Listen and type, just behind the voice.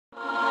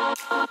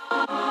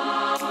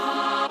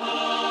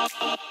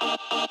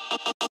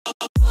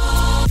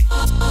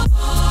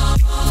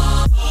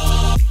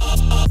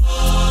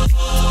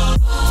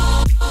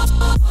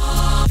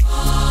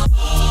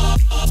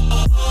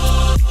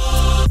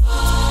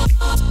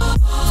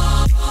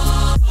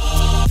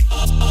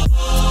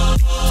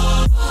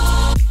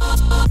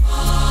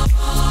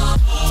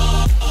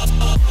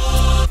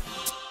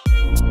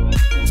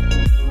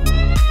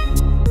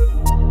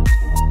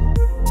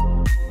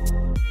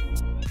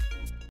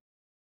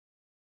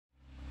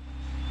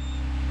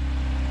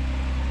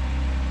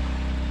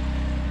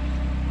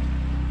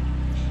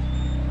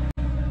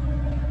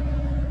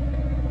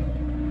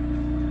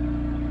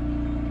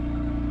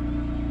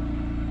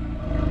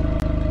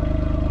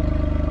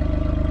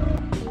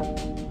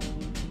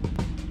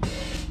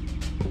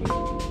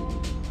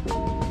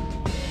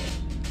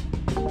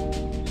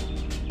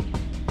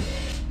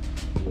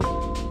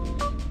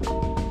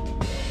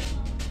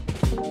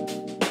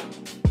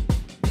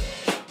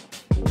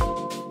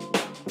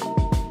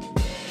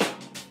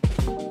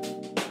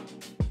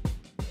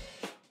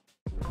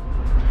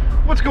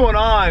What's going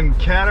on,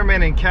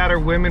 Cattermen and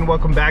Catterwomen?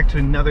 Welcome back to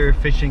another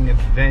fishing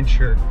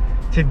adventure.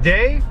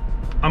 Today,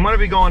 I'm gonna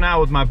be going out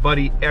with my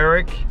buddy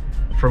Eric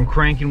from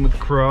Cranking with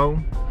Crow,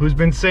 who's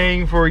been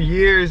saying for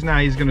years now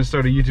he's gonna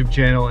start a YouTube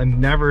channel and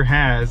never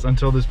has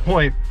until this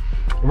point.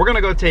 We're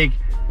gonna go take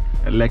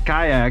the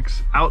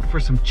kayaks out for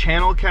some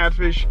channel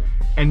catfish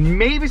and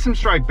maybe some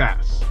striped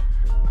bass.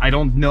 I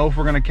don't know if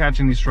we're gonna catch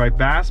any striped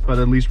bass, but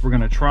at least we're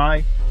gonna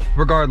try.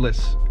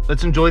 Regardless,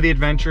 let's enjoy the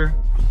adventure.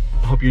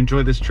 I hope you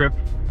enjoy this trip.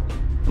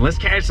 And let's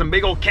catch some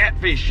big old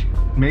catfish,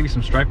 maybe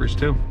some stripers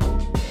too.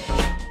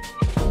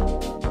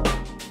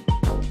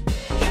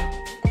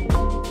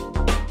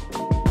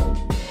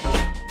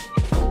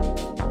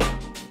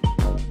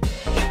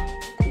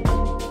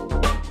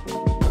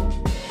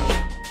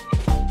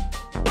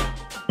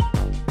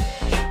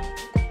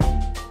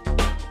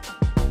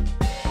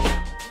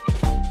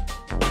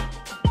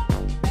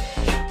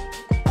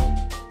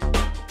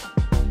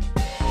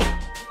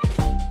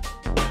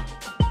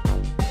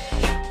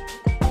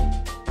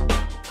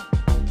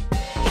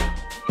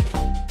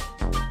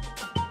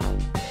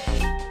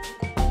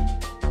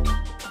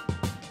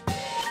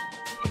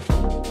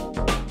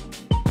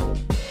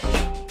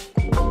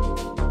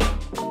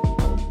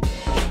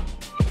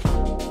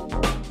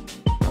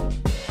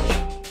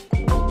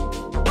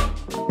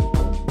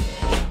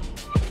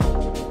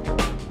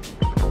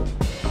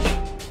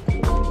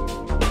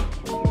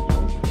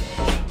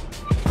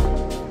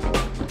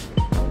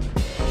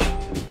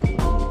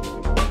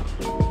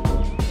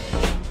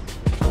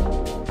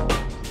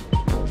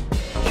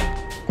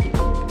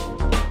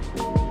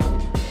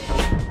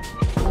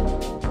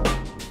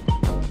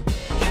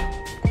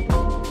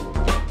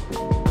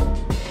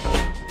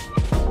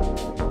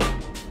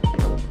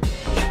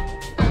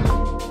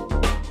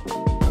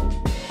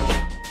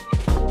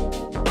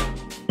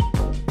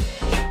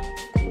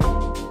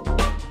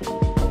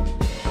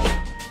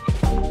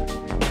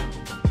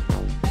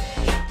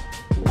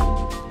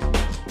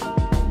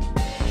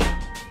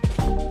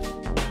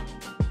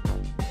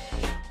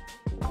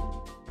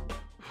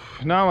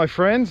 Now, my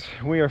friends,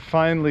 we are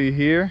finally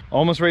here,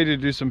 almost ready to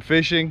do some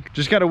fishing.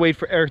 Just gotta wait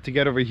for Eric to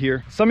get over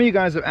here. Some of you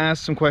guys have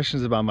asked some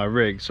questions about my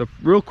rig, so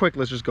real quick,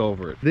 let's just go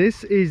over it.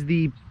 This is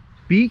the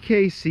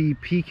BKC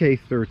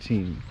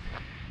PK13.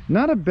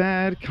 Not a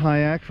bad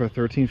kayak for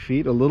 13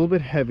 feet, a little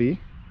bit heavy.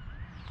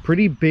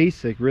 Pretty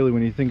basic, really,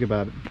 when you think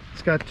about it.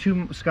 It's got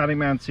two Scotty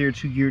mounts here,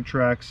 2 gear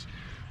tracks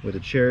where the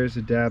chairs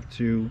adapt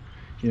to,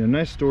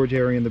 nice storage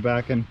area in the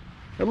back, and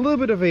a little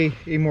bit of a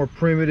more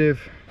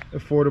primitive,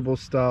 affordable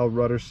style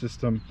rudder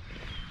system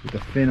with a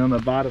fin on the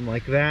bottom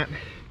like that.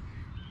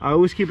 I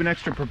always keep an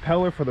extra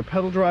propeller for the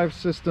pedal drive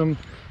system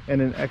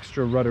and an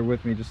extra rudder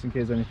with me just in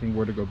case anything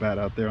were to go bad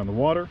out there on the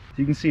water. So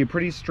you can see a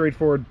pretty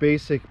straightforward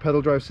basic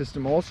pedal drive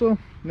system also.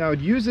 Now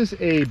it uses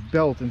a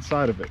belt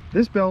inside of it.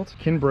 This belt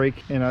can break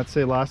and I'd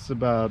say lasts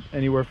about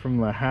anywhere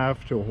from a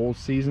half to a whole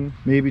season,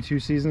 maybe 2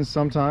 seasons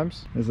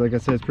sometimes. As like I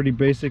said, it's pretty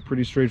basic,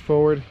 pretty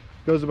straightforward.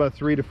 Goes about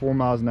 3 to 4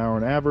 miles an hour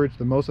on average.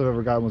 The most I've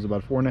ever gotten was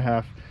about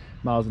 4.5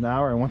 miles an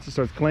hour, and once it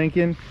starts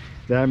clanking,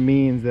 that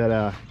means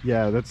that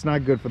yeah, that's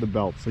not good for the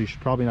belt, so you should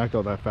probably not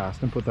go that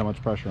fast and put that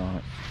much pressure on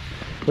it.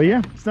 But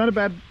yeah, it's not a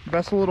bad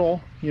vessel at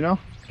all,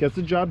 gets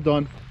the job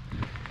done.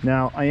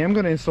 Now I am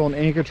going to install an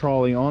anchor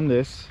trolley on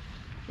this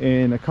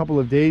in a couple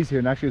of days here,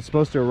 and actually it's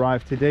supposed to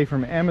arrive today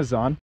from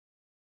Amazon.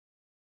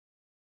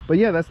 But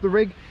yeah, that's the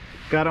rig.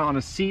 Got it on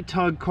a sea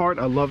tug cart.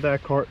 I love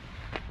that cart,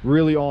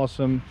 really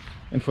awesome,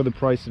 and for the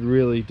price it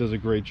really does a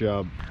great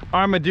job.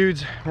 All right, my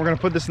dudes, we're gonna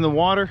put this in the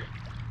water,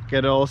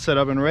 get it all set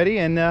up and ready,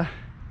 and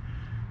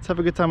let's have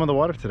a good time on the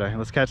water today.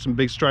 Let's catch some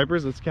big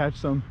stripers, let's catch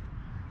some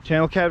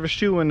channel catfish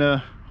too, and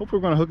hope we're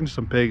gonna hook into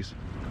some pigs.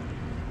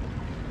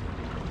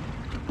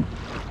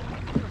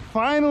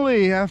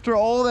 Finally, after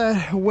all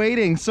that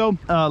waiting, so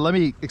let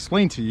me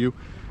explain to you.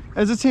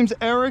 As it seems,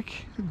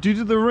 Eric, due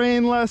to the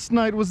rain last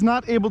night, was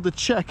not able to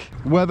check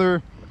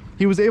whether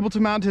he was able to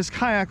mount his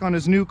kayak on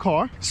his new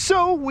car.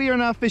 So we are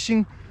now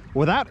fishing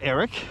without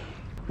Eric.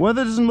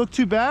 Weather doesn't look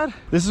too bad.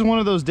 This is one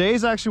of those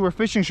days actually where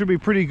fishing should be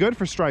pretty good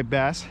for striped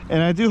bass,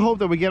 and I do hope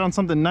that we get on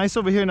something nice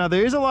over here. Now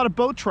there is a lot of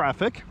boat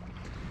traffic.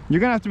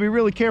 You're gonna have to be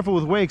really careful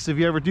with wakes if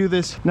you ever do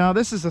this. Now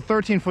this is a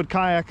 13-foot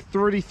kayak,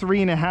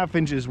 33.5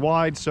 inches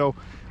wide, so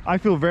I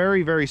feel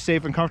very, very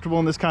safe and comfortable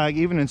in this kayak,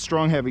 even in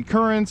strong heavy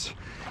currents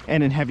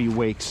and in heavy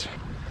wakes.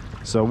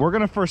 So we're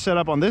gonna first set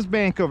up on this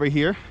bank over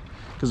here,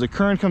 because the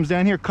current comes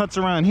down here, cuts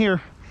around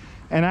here,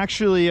 and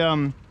actually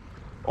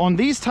on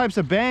these types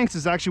of banks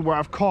is actually where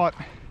I've caught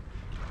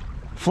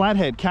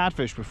flathead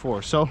catfish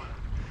before. So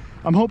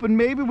I'm hoping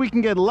maybe we can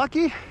get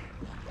lucky,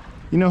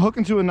 hook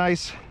into a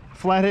nice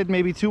flathead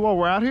maybe too while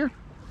we're out here.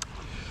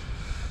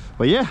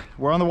 But yeah,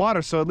 we're on the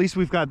water, so at least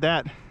we've got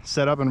that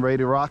set up and ready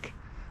to rock.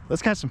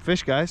 Let's catch some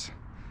fish, guys.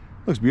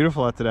 Looks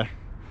beautiful out today,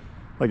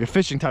 like a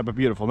fishing type of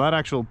beautiful, not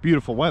actual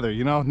beautiful weather,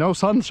 no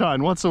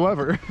sunshine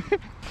whatsoever.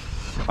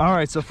 All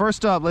right, so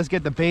first up, let's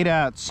get the bait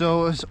out.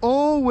 So as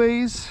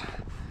always,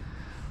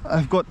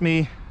 I've got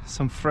me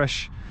some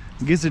fresh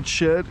gizzard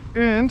shad,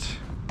 and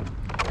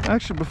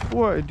actually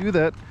before I do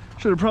that,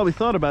 should have probably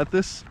thought about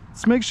this.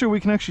 let's make sure we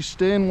can actually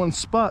stay in one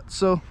spot.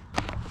 So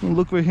I'm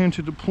look right here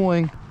into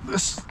deploying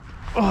this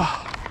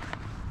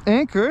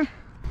anchor.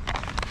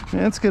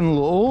 Man, it's getting a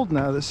little old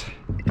now, this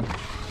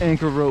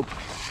anchor rope.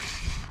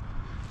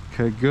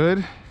 Okay,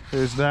 good.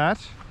 There's that.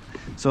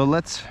 So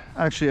let's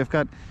actually, I've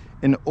got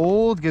an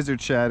old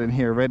gizzard shad in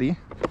here ready.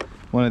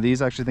 One of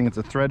these, I actually think it's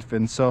a thread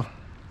fin. So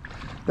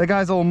that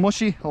guy's a little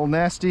mushy, a little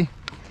nasty.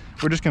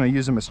 We're just gonna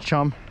use him as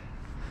chum.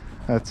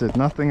 That's it,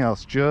 nothing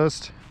else,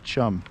 just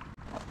chum.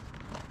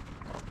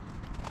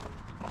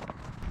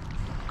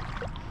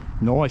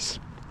 Nice.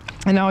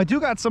 And now I do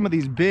got some of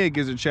these big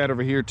gizzard shad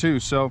over here too.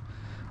 So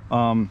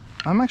I'm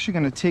actually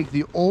gonna take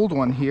the old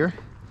one here,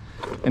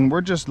 and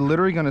we're just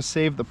literally gonna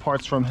save the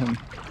parts from him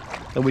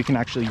that we can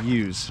actually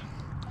use.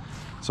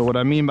 So what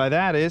I mean by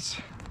that is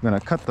I'm gonna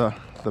cut the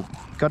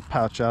gut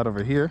pouch out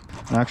over here.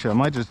 And actually I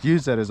might just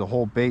use that as a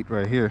whole bait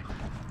right here.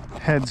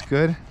 Head's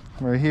good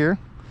right here.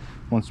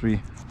 Once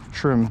we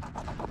trim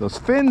those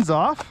fins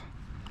off,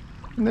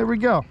 and there we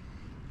go.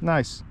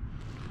 Nice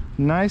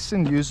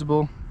and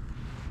usable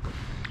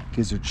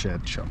gizzard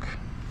shad chunk.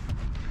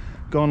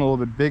 Going a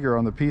little bit bigger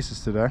on the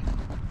pieces today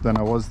than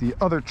I was the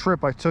other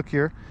trip I took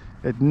here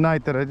at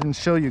night that I didn't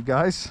show you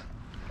guys,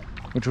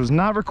 which was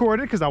not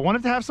recorded because I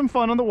wanted to have some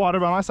fun on the water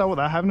by myself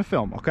without having to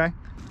film. Okay,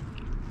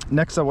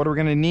 next up, what are we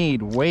gonna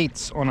need?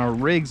 Weights on our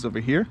rigs over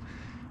here,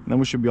 and then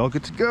we should be all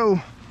good to go.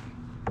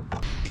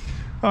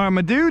 All right,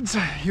 my dudes,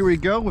 here we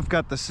go. We've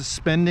got the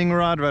suspending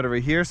rod right over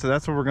here, so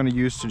that's what we're gonna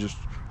use to just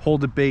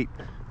hold the bait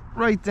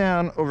right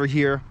down over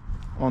here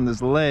on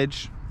this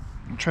ledge.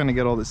 I'm trying to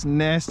get all this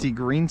nasty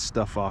green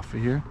stuff off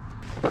of here.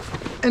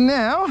 And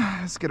now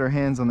let's get our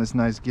hands on this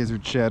nice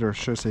gizzard shad, or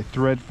should I say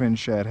threadfin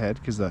shad head,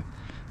 because I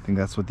think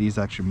that's what these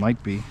actually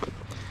might be.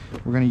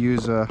 We're going to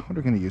use what are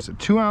we going to use? A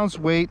 2-ounce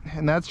weight,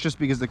 and that's just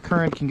because the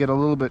current can get a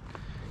little bit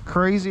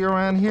crazy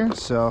around here.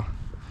 So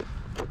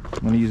I'm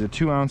going to use a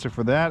 2-ouncer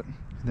for that, and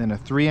then a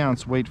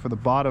 3-ounce weight for the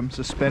bottom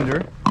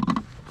suspender.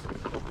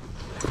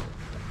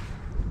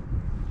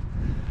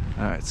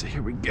 All right, so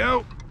here we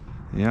go.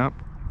 Yep.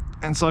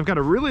 And so I've got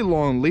a really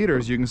long leader,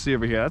 as you can see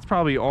over here. That's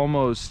probably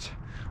almost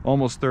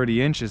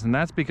 30 inches, and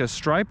that's because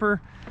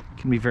striper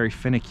can be very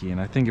finicky.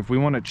 And I think if we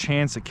want a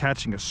chance at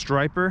catching a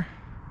striper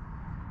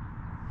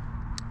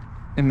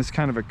in this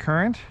kind of a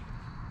current,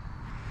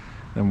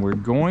 then we're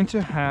going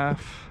to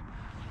have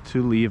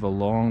to leave a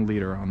long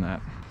leader on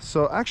that.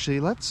 So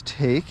actually, let's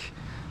take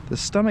the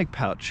stomach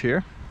pouch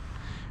here,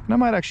 and I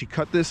might actually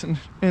cut this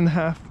in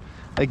half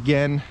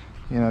again,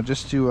 you know,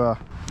 just to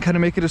kind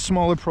of make it a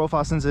smaller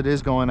profile, since it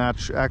is going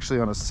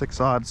actually on a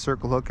 6-odd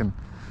circle hook. And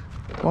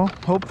well,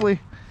 hopefully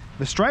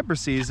the striper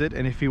sees it,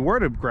 and if he were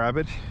to grab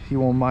it, he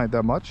won't mind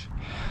that much.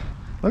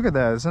 Look at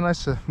that, there's a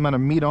nice amount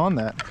of meat on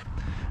that.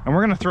 And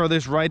we're gonna throw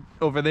this right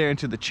over there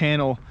into the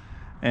channel,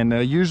 and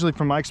usually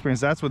from my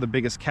experience, that's where the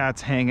biggest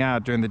cats hang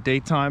out during the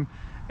daytime.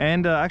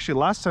 And actually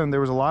last time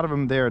there was a lot of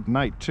them there at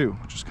night too,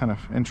 which is kind of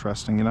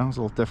interesting, you know, it's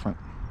a little different.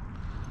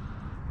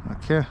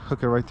 Okay,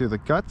 hook it right through the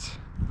gut,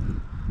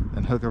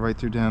 and hook it right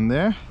through down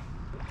there.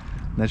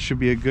 That should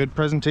be a good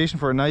presentation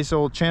for a nice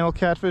old channel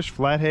catfish,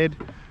 flathead,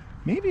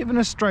 maybe even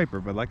a striper.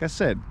 But like I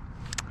said,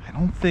 I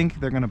don't think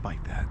they're gonna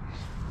bite that.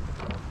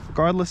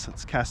 Regardless,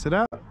 let's cast it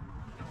out.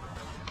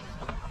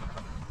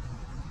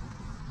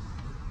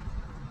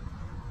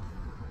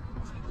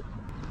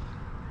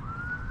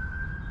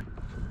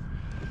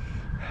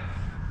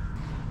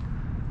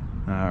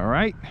 All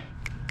right.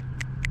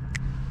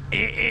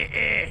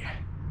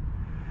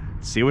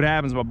 See what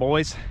happens, my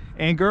boys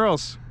and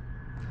girls.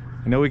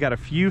 I know we got a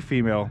few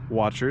female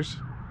watchers.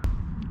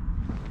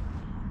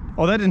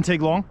 Oh, that didn't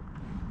take long.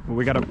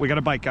 We got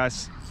a bite,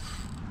 guys.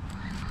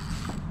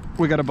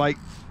 We got a bite.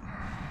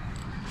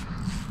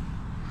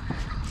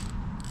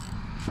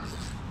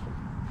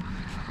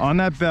 On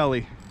that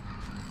belly.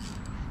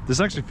 This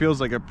actually feels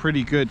like a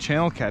pretty good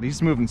channel cat.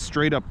 He's moving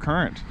straight up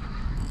current.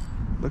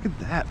 Look at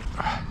that.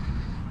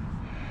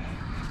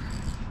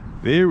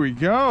 There we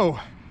go.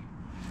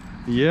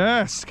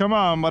 Yes, come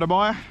on, butter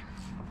boy.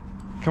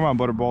 Come on,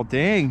 butterball.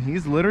 Dang,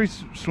 he's literally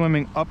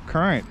swimming up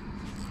current.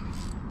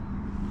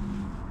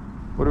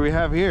 What do we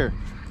have here?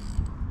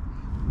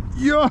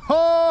 Yo!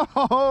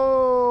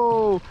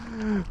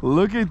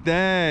 Look at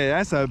that.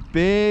 That's a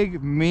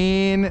big,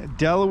 mean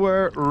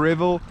Delaware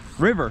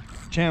River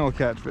channel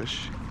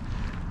catfish.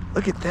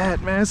 Look at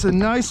that, man. It's a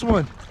nice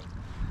one.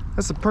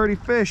 That's a pretty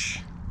fish.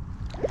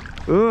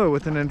 Ooh,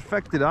 with an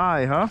infected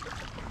eye, huh?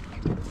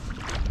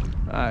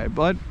 All right,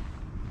 bud.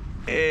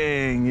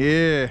 Dang,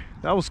 yeah.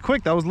 That was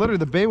quick. That was literally,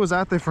 the bait was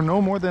out there for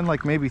no more than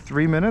like maybe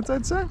 3 minutes,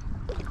 I'd say.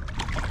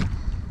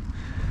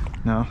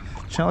 Now,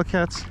 channel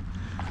cats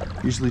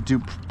usually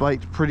do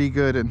bite pretty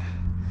good, and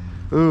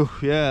ooh,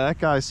 yeah, that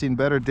guy's seen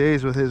better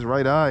days with his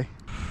right eye.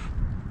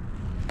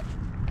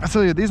 I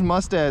tell you, these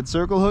mustad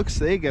circle hooks,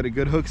 they get a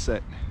good hook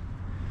set.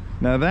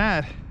 Now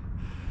that,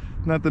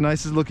 not the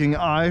nicest looking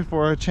eye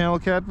for a channel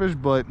catfish,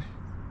 but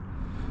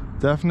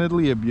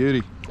definitely a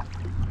beauty.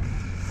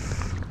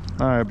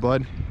 All right,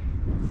 bud.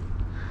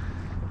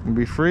 You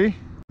be free.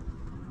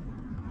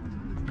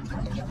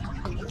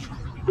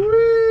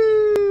 Whee!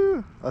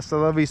 Hasta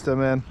la vista,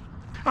 man.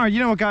 All right, you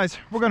know what, guys?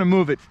 We're gonna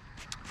move it.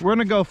 We're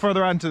gonna go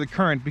further out into the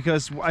current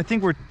because I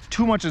think we're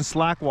too much in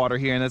slack water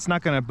here, and that's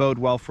not gonna bode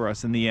well for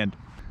us in the end.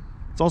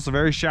 It's also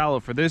very shallow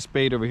for this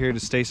bait over here to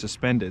stay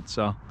suspended,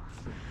 so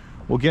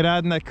we'll get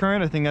out in that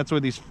current. I think that's where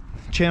these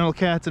channel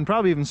cats and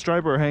probably even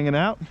striper are hanging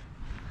out,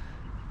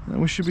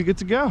 and we should be good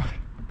to go.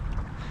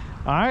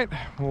 All right,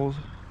 we'll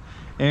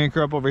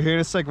anchor up over here.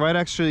 It's like right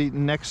actually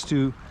next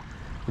to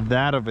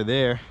that over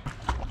there.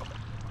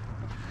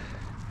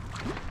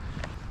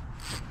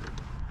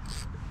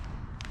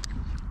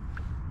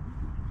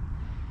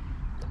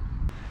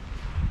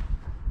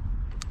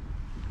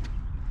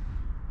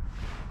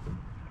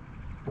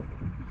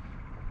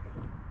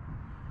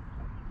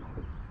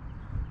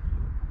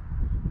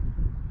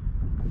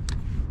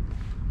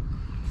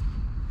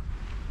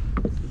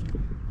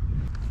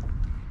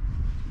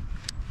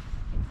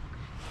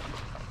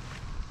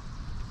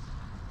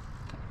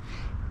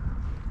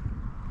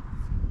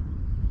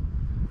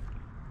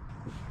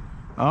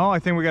 Oh, I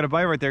think we got a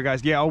bite right there,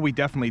 guys. Yeah, oh, we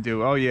definitely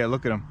do. Oh yeah,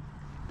 look at him.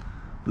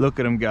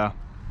 Look at him go.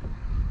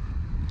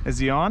 Is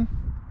he on?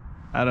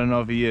 I don't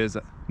know if he is.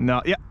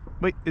 No, yeah.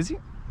 Wait, is he?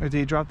 Or did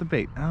he drop the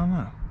bait? I don't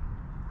know.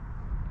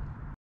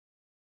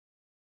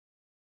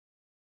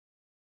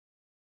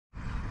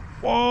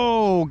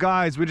 Whoa,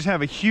 guys, we just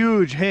have a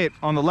huge hit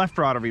on the left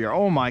rod over here.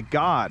 Oh my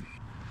God.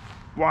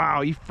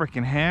 Wow, he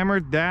freaking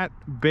hammered that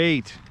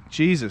bait.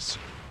 Jesus.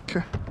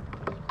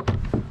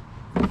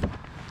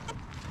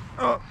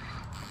 Oh.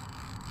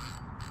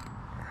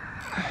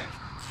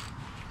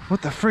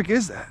 What the frick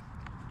is that?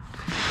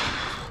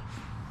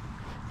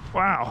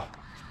 Wow.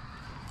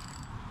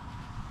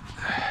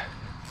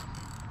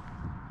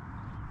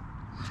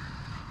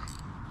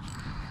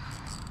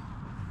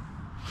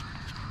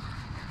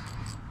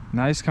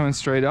 Nice, coming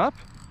straight up.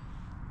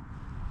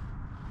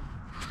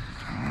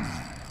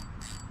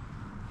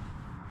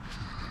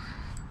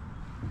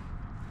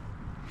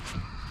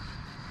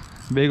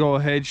 Big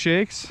old head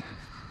shakes.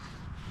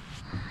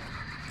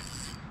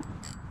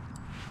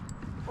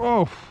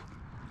 Oh.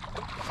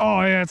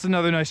 Oh yeah, it's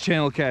another nice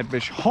channel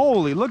catfish.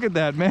 Holy, look at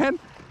that, man.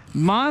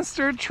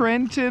 Monster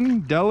Trenton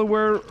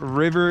Delaware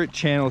River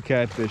channel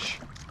catfish.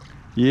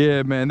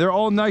 Yeah, man, they're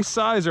all nice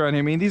size around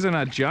here. I mean, these are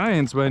not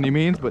giants by any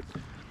means, but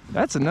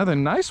that's another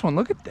nice one.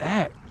 Look at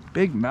that.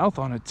 Big mouth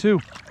on it too.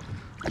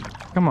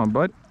 Come on,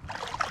 bud.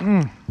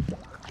 Come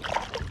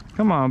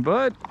on,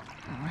 bud.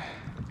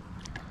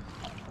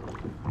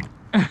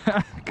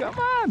 Come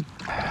on.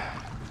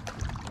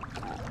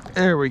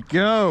 There we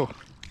go.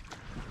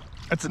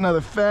 That's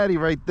another fatty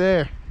right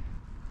there.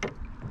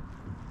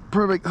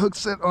 Perfect hook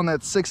set on that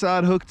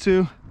 6-odd hook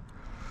too.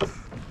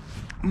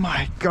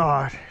 My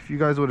God, if you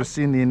guys would have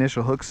seen the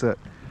initial hook set,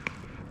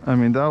 I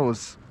mean, that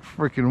was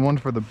freaking one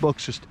for the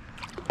books. Just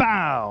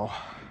bow.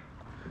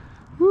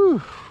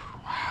 Woo.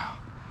 Wow.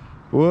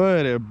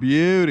 What a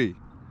beauty.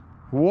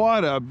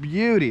 What a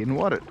beauty, and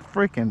what a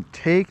freaking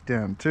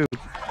takedown too.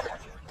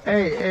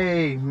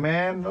 Hey,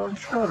 man, don't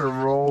try to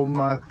roll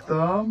my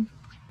thumb.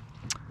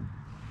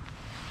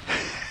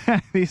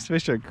 These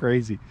fish are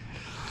crazy,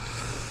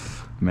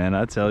 man.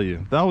 I tell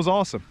you, that was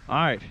awesome. All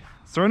right,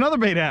 let's throw another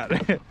bait out.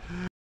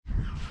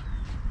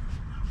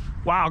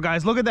 Wow,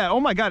 guys, look at that. Oh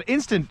my God,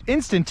 instant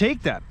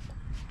takedown.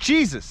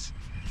 Jesus,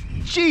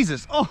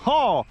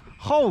 oh,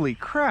 holy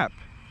crap,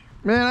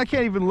 man. I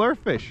can't even lure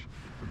fish.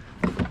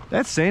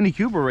 That Sandy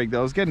Cooper rig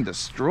though is getting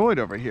destroyed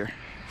over here.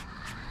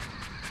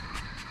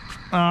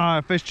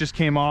 Fish just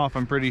came off,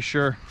 I'm pretty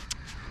sure.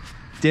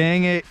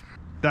 Dang it.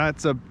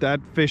 That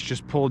fish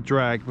just pulled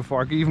drag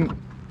before I could even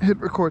hit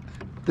record.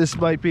 This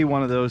might be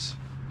one of those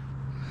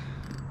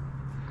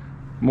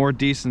more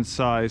decent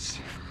size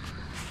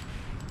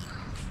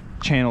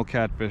channel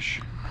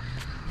catfish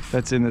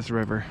that's in this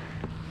river.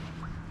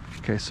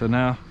 Okay, so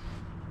now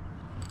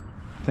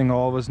I think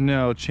all of us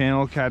know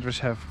channel catfish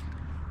have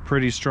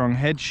pretty strong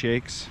head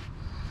shakes.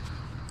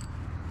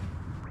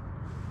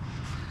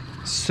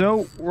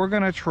 So we're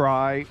gonna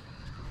try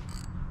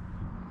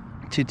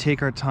to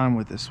take our time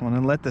with this one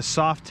and let the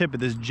soft tip of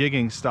this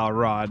jigging style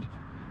rod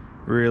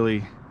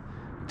really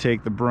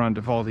take the brunt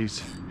of all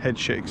these head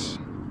shakes.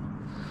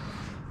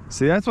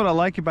 See, that's what I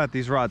like about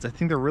these rods. I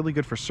think they're really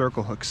good for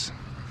circle hooks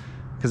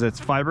because it's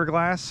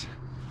fiberglass.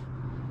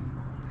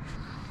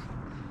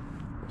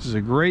 This is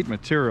a great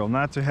material,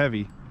 not too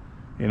heavy,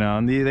 you know,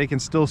 and they can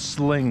still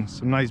sling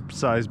some nice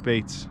sized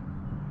baits.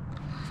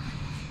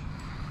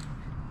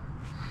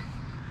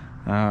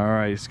 All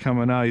right, he's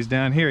coming out. He's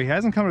down here. He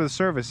hasn't come to the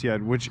surface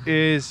yet, which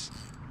is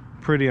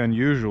pretty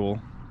unusual.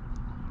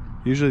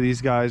 Usually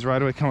these guys right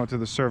away come up to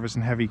the surface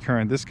in heavy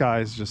current. This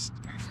guy is just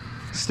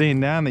staying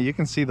down there. You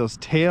can see those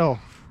tail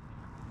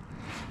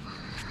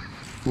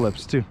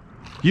flips too.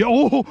 Yeah,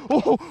 oh,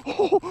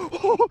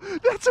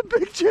 that's a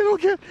big channel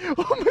cat.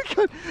 Oh my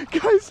God,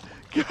 guys,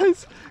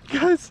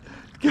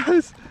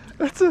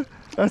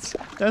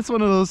 that's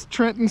one of those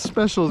Trenton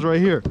specials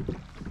right here.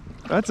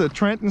 That's a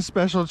Trenton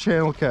special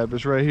channel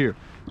catfish right here.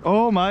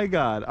 Oh my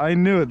God, I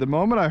knew it. The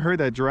moment I heard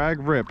that drag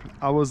rip,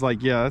 I was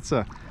like, yeah,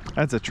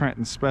 that's a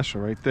Trenton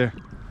special right there.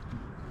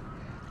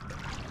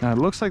 Now it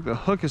looks like the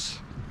hook is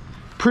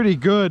pretty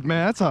good,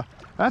 man.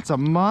 That's a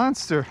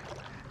monster.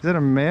 Is that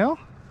a male?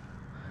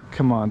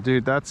 Come on,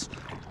 dude. That's.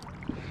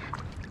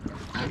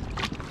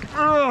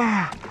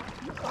 Oh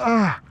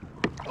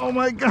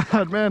my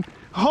God, man.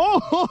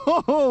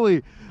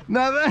 Holy.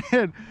 Now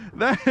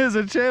that is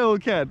a tail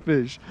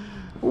catfish.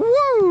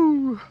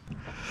 Woo!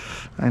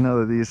 I know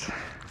that these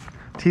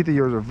teeth of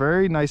yours are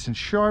very nice and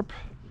sharp.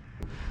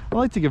 I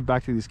like to give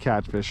back to these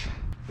catfish.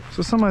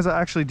 So sometimes I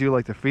actually do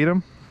like to feed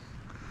them.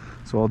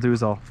 So what I'll do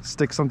is I'll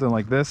stick something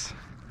like this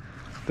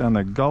down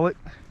their gullet,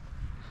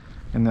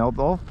 and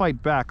they'll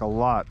fight back a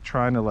lot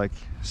trying to like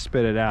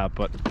spit it out,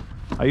 but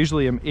I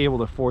usually am able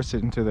to force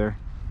it into their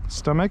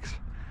stomachs,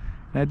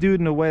 and I do it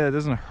in a way that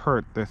doesn't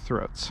hurt their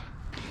throats.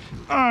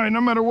 All right,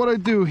 no matter what I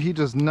do, he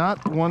does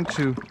not want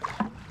to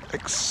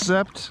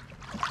accept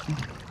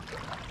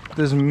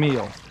this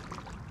meal.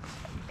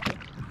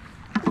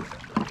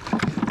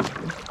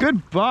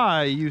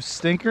 Goodbye, you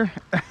stinker.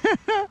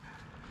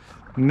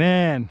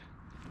 Man.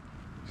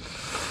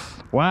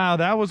 Wow,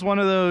 that was one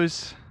of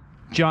those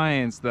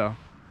giants though.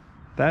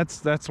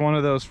 That's one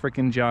of those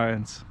freaking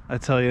giants, I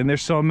tell you, and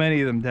there's so many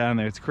of them down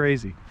there, it's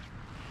crazy.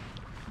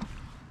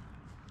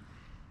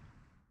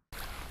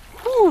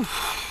 Whew.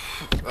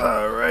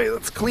 All right,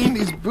 let's clean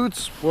these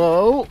boots.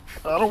 Whoa,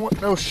 I don't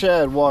want no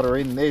shad water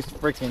in this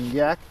freaking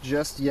yak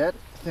just yet.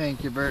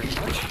 Thank you very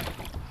much.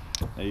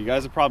 Now you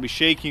guys are probably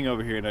shaking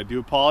over here, and I do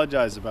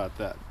apologize about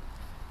that.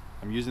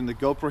 I'm using the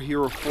GoPro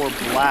Hero 4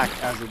 Black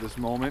as of this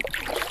moment.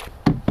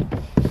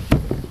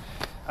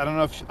 I don't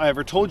know if I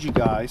ever told you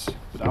guys,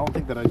 but I don't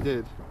think that I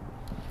did.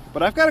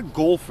 But I've got a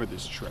goal for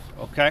this trip,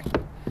 okay?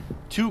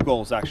 2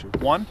 goals actually.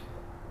 1,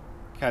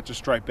 catch a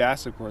striped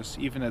bass, of course,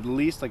 even at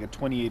least like a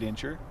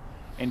 28-incher.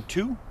 And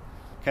 2,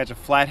 catch a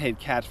flathead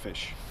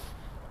catfish.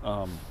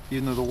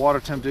 Even though the water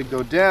temp did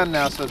go down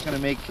now, so it's gonna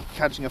make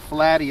catching a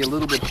flatty a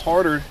little bit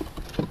harder,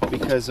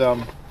 because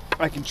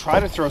I can try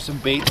to throw some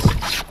baits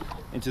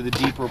into the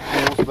deeper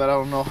pools, but I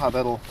don't know how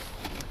that'll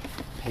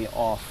pay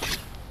off.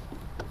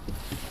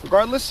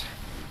 Regardless,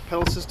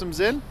 pedal system's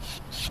in.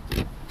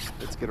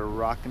 Let's get a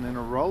rocking and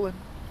a rolling.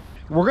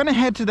 We're gonna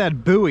head to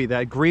that buoy,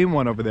 that green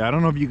one over there. I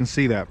don't know if you can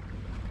see that.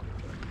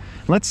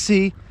 Let's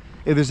see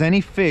if there's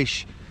any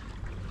fish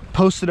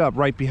posted up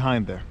right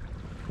behind there.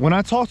 When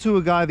I talked to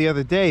a guy the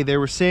other day, they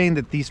were saying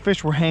that these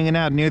fish were hanging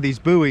out near these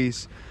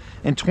buoys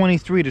in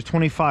 23 to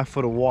 25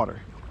 foot of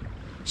water.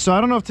 So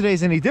I don't know if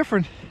today's any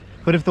different,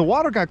 but if the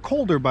water got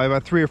colder by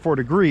about 3 or 4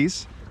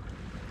 degrees,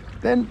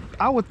 then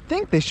I would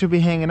think they should be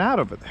hanging out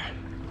over there.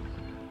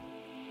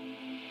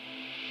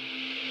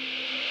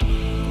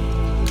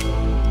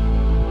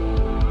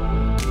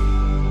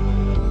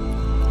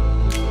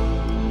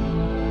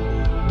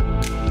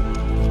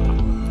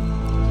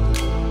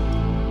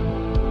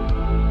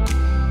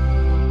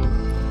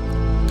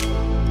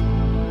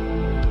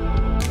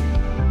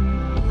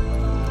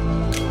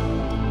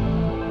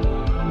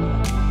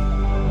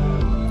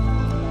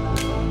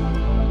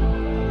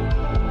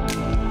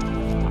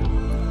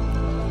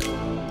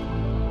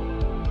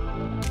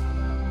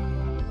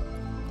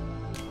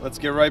 Let's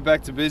get right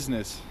back to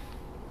business.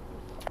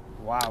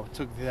 Wow, it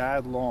took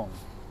that long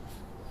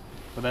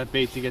for that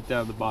bait to get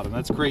down to the bottom.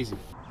 That's crazy.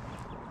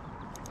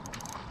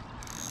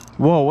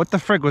 Whoa, what the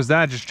frick was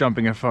that just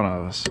jumping in front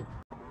of us?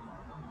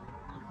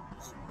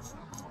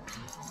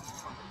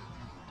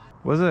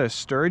 Was it a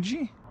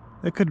sturgey?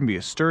 That couldn't be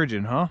a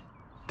sturgeon, huh?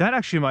 That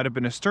actually might have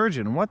been a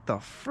sturgeon. What the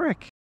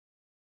frick?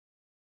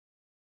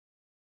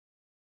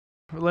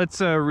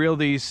 Let's reel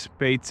these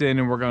baits in,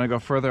 and we're gonna go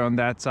further on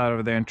that side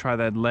over there and try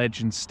that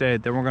ledge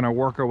instead. Then we're gonna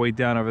work our way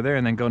down over there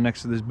and then go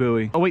next to this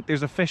buoy. Oh wait,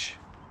 there's a fish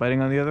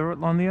biting on the other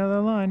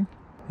line.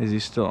 Is he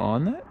still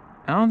on that?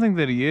 I don't think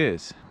that he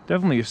is.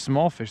 Definitely a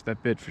small fish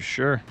that bit for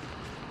sure.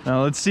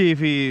 Now let's see if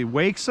he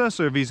wakes us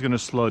or if he's gonna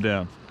slow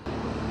down.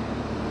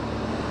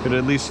 Could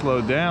at least slow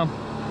down.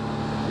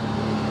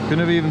 Couldn't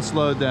have even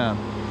slowed down,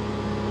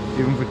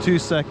 even for 2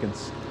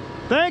 seconds.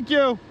 Thank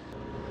you.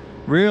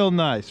 Real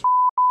nice.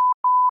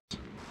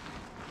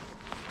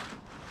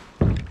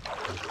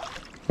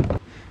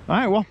 All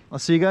right, well, I'll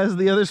see you guys at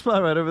the other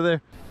spot right over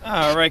there.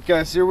 All right,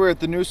 guys, here we're at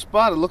the new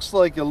spot. It looks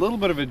like a little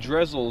bit of a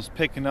drizzle is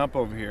picking up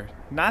over here.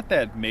 Not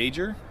that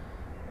major,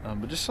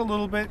 but just a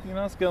little bit. You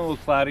know, it's getting a little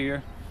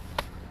cloudier.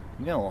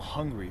 I'm getting a little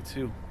hungry,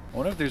 too. I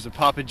wonder if there's a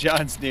Papa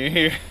John's near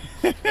here.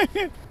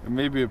 Or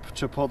maybe a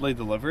Chipotle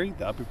delivery.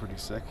 That'd be pretty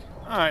sick.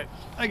 All right,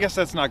 I guess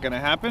that's not going to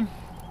happen.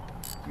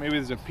 Maybe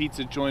there's a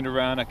pizza joint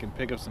around I can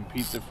pick up some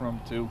pizza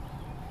from, too.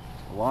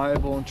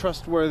 Reliable and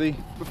trustworthy.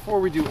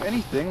 Before we do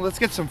anything, let's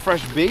get some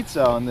fresh baits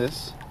out on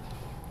this.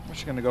 I'm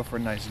just gonna go for a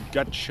nice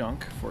gut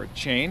chunk for a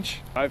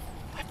change. I've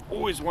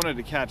always wanted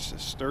to catch a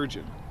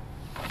sturgeon,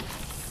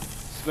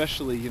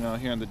 especially, you know,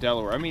 here in the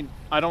Delaware. I mean,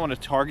 I don't want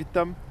to target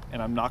them, and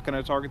I'm not going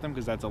to target them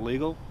because that's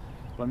illegal.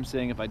 But I'm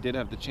saying if I did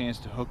have the chance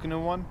to hook into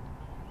one,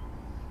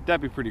 that'd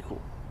be pretty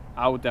cool.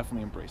 I would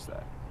definitely embrace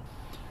that.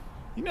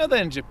 You know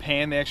that in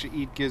Japan they actually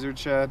eat gizzard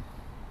shad?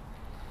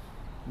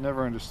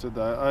 Never understood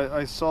that.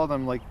 I saw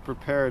them like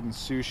prepared in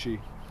sushi,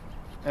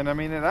 and I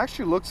mean, it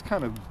actually looks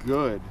kind of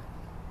good.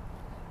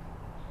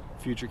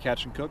 Future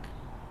catch and cook?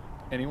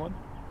 Anyone?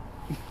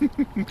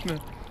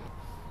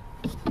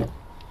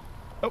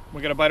 Oh,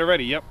 we got a bite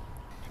already, yep.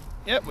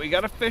 Yep, we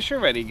got a fish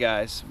already,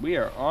 guys. We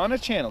are on a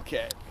channel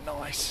cat.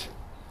 Nice.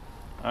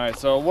 All right,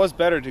 so it was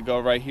better to go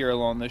right here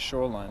along this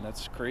shoreline.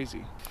 That's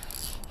crazy.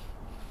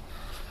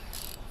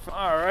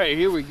 All right,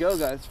 here we go,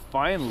 guys.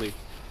 Finally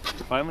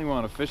we're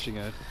on a fishing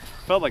edge.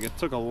 Felt like it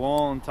took a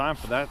long time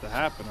for that to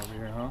happen over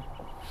here, huh?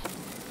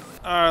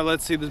 All right,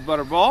 let's see this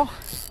butterball.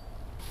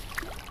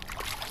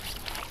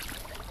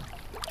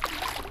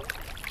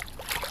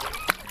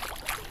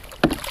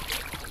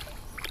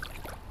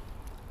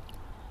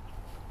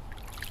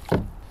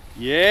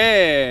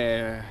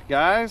 Yeah,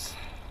 guys.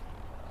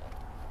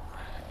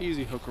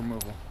 Easy hook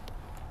removal.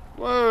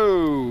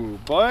 Whoa,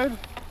 bud.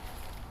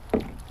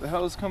 What the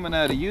hell is coming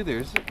out of you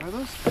there? Are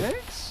those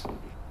pigs?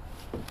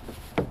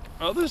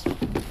 Oh, there's...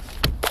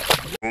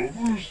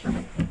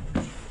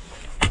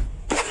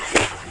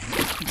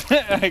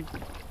 I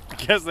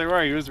guess they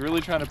were. He was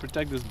really trying to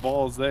protect his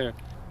balls there.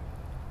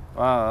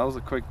 Wow, that was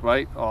a quick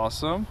bite.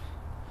 Awesome.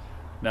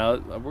 Now,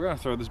 we're going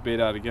to throw this bait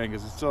out again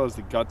because it still has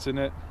the guts in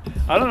it.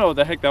 I don't know what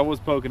the heck that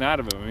was poking out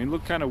of him. I mean, it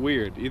looked kind of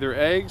weird. Either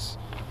eggs,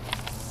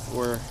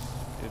 or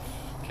if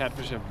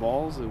catfish have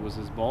balls, it was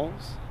his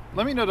balls.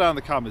 Let me know down in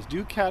the comments,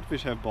 do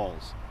catfish have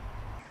balls?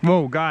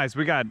 Whoa, guys,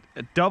 we got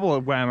a double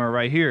whammer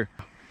right here.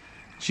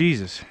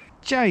 Jesus.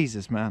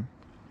 Jesus, man.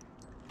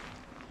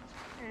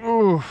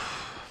 Ooh.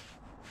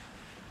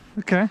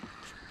 Okay.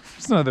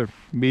 It's another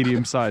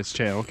medium-sized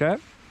channel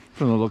cat,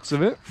 from the looks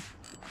of it.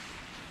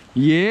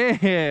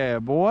 Yeah,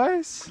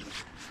 boys.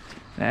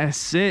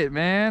 That's it,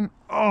 man.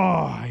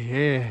 Oh,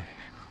 yeah.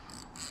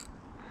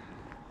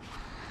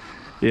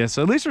 Yeah,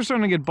 so at least we're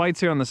starting to get bites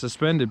here on the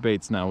suspended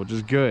baits now, which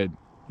is good,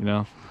 you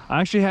know.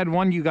 I actually had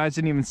one you guys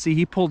didn't even see.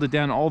 He pulled it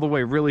down all the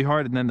way really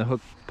hard and then the hook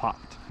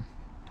popped.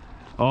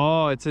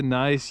 Oh, it's a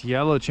nice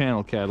yellow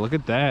channel cat. Look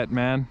at that,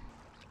 man.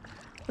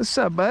 What's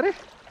up, buddy?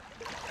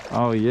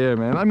 Oh, yeah,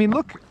 man. I mean,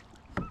 look.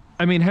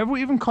 I mean, have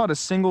we even caught a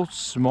single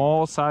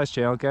small size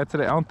channel cat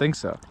today? I don't think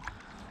so.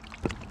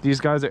 These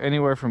guys are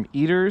anywhere from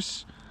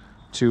eaters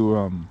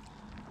to,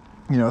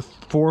 you know,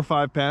 4 or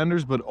 5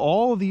 pounders, but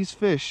all of these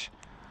fish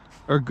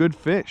are good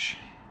fish.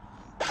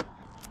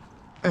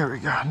 There we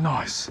go,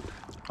 nice.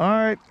 All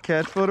right,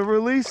 catch photo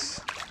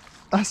release.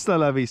 Hasta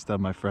la vista,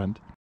 my friend.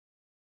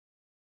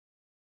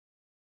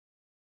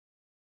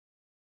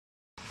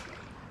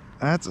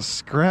 That's a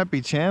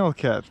scrappy channel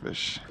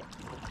catfish.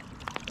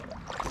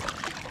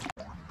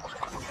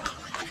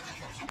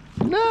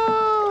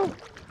 No,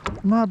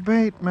 my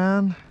bait,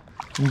 man.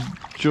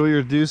 Enjoy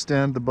your dew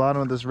stand at the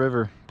bottom of this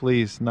river,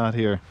 please, not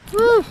here.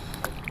 Woo!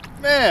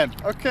 Man,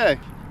 okay,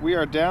 we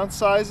are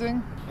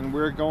downsizing and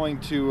we're going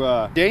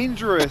to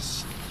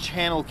dangerous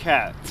channel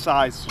cat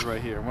sizes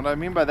right here. What I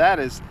mean by that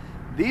is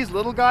these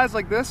little guys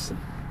like this,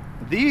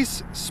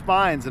 these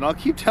spines, and I'll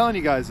keep telling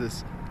you guys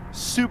this,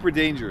 super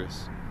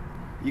dangerous.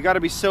 You got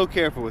to be so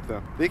careful with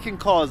them. They can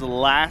cause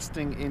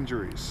lasting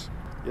injuries.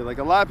 Yeah, like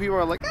a lot of people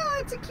are like, oh,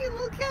 it's a cute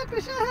little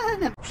catfish.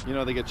 You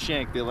know, they get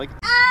shanked. They're like,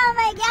 oh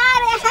my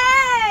God, it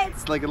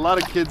hurts. It's like a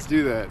lot of kids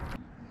do that.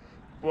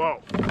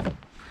 Whoa.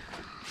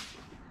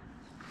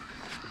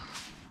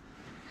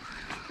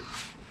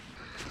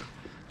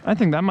 I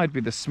think that might be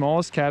the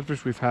smallest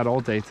catfish we've had all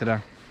day today.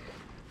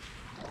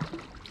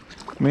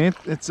 I mean,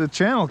 it's a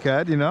channel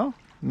cat, you know.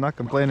 I'm not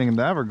complaining in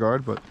that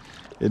regard, but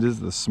it is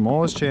the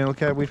smallest channel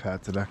cat we've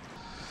had today.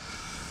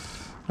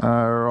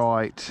 All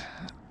right.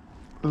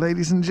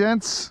 Ladies and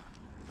gents,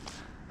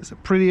 it's a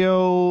pretty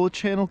old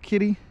channel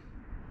kitty.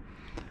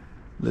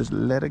 Let's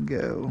let her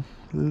go.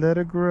 Let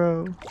her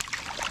grow.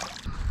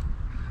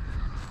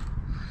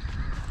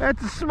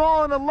 That's a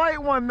small and a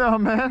light one though,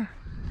 man.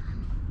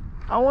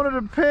 I wanted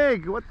a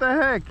pig. What the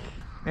heck?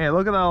 Hey,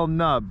 look at that little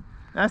nub.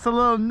 That's a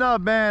little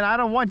nub, man. I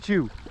don't want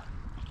you.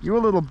 You're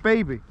a little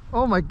baby.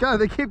 Oh my God,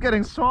 they keep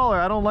getting smaller.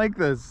 I don't like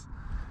this.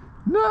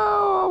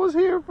 No, I was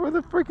here for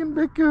the freaking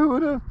big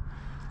kahuna.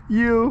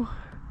 You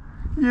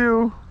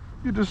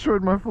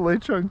destroyed my fillet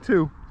chunk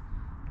too.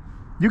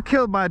 You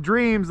killed my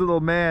dreams, little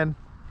man.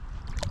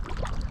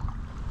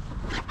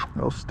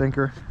 Little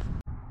stinker.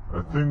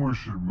 I think we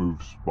should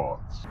move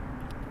spots.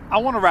 I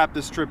want to wrap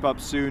this trip up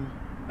soon.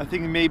 I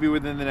think maybe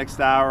within the next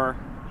hour,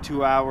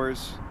 2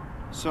 hours.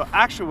 So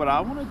actually what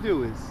I want to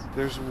do is,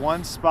 there's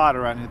one spot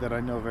around here that I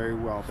know very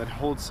well that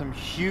holds some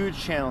huge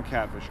channel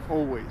catfish,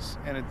 always.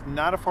 And it's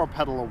not a far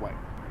pedal away.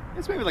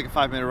 It's maybe like a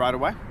 5-minute ride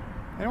away.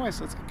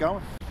 Anyways, let's get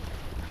going.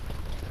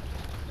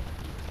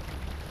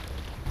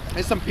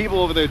 There's some people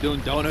over there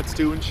doing donuts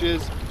too and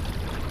shiz.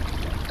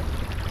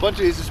 A bunch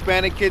of these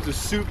Hispanic kids with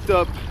souped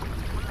up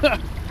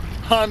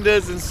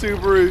Hondas and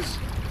Subarus.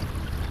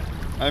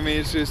 I mean,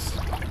 it's just,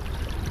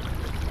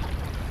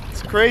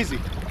 it's crazy.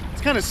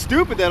 It's kind of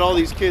stupid that all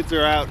these kids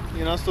are out,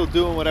 you know, still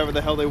doing whatever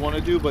the hell they want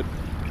to do, but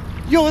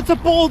yo, it's a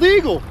bald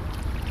eagle.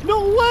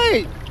 No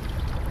way.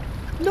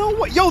 No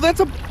way. Yo, that's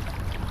a,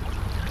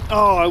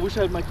 oh, I wish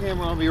I had my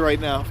camera on me right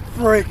now.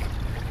 Frick.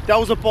 That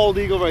was a bald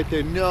eagle right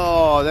there.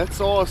 No,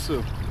 that's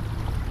awesome.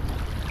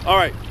 All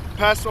right,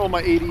 past all my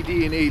ADD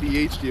and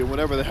ADHD and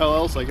whatever the hell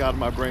else I got in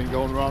my brain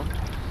going wrong.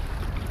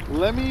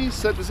 Let me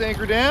set this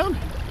anchor down.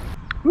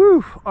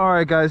 Whew. All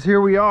right, guys,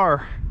 here we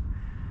are.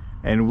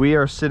 And we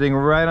are sitting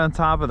right on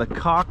top of the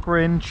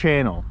Catterman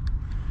Channel.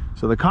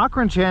 So the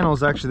Catterman Channel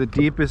is actually the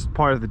deepest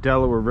part of the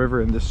Delaware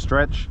River in this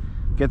stretch.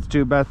 Gets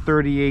to about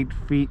 38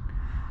 feet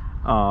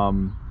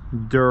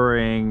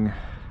during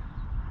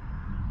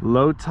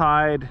low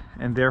tide,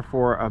 and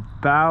therefore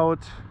about,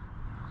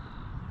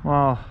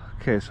 well,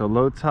 okay, so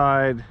low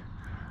tide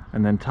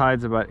and then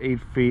tide's about 8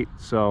 feet,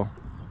 so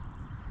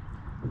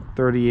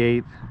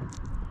 38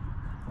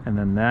 and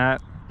then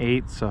that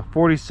 8, so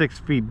 46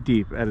 feet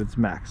deep at its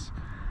max.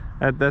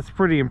 That's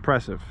pretty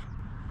impressive.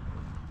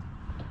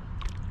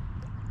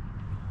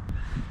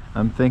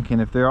 I'm thinking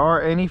if there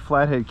are any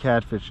flathead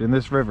catfish in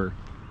this river,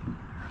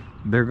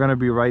 they're gonna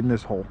be right in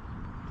this hole.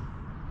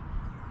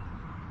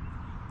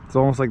 It's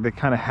almost like they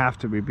kind of have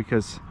to be,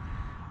 because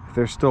if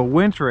they're still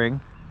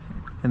wintering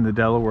in the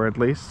Delaware at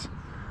least,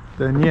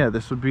 then yeah,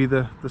 this would be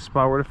the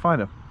spot where to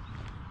find them.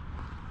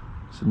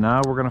 So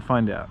now we're gonna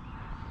find out.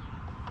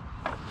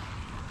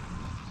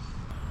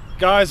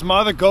 Guys,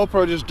 my other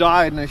GoPro just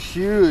died and a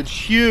huge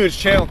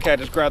channel cat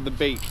just grabbed the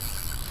bait.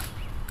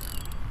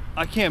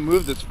 I can't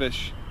move this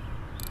fish.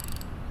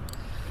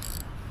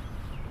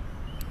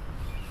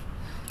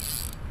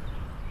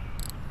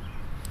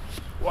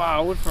 Wow,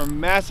 I went for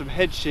massive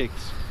head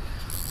shakes.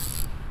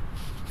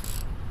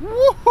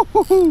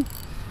 Woo-hoo-hoo-hoo.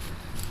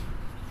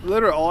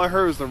 Literally all I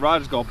heard was the rod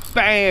just go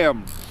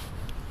BAM!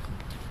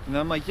 And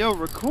I'm like, yo,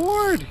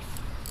 record!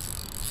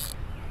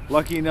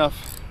 Lucky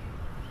enough,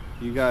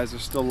 you guys are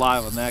still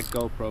live on that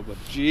GoPro, but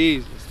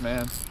Jesus,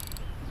 man.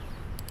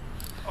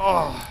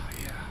 Oh,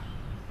 yeah.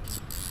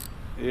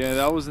 Yeah,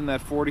 that was in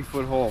that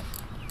 40-foot hole.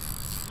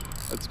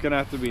 That's gonna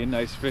have to be a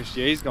nice fish.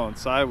 Yeah, he's going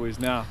sideways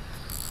now.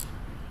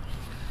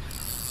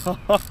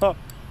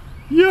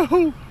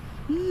 Yo!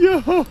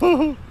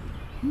 Yo!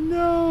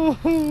 No,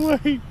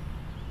 wait.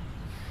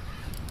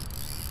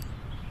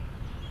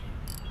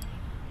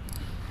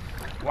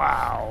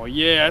 Wow,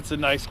 yeah, that's a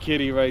nice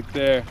kitty right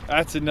there.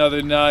 That's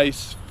another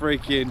nice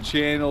freaking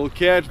channel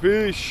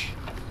catfish.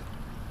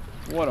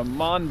 What a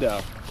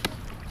mondo.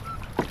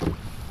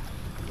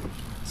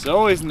 It's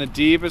always in the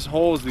deepest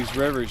holes of these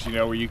rivers, you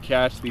know, where you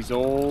catch these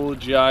old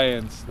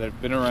giants that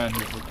have been around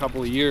here for a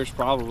couple of years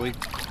probably.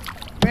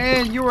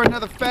 Man, you were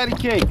another fatty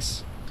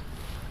cakes.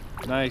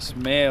 Nice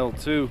male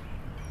too.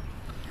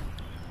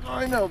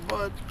 I know,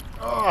 bud.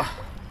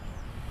 Oh.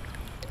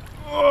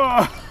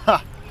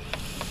 Oh.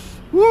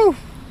 Woo.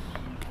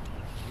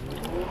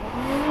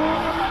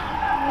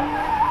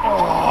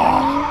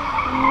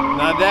 Oh.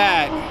 Now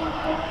that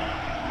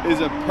is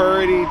a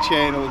pretty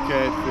channel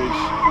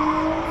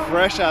catfish.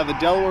 Fresh out of the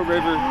Delaware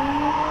River.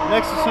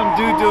 Next to some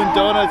dude doing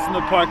donuts in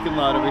the parking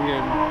lot over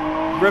here.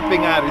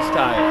 Ripping out his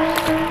tires.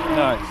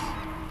 Nice.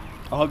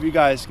 I hope you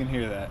guys can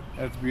hear that.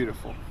 That's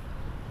beautiful.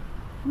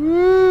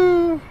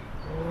 Woo!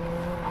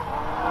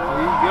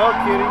 There you go,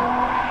 kitty.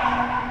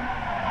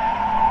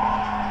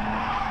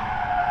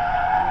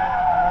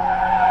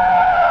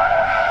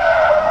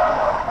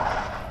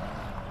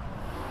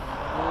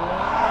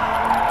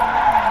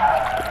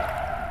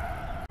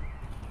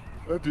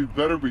 That dude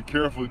better be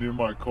careful near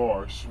my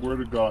car. I swear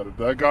to God, if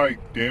that guy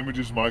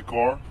damages my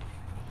car,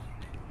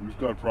 we've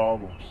got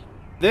problems.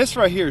 This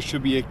right here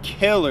should be a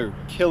killer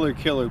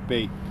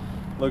bait.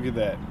 Look at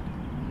that.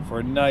 For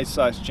a nice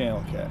sized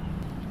channel cat.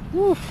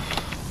 Woo.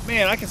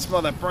 Man, I can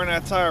smell that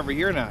burnout tire over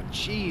here now.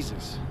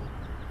 Jesus.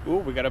 Ooh,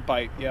 we got a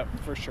bite. Yep,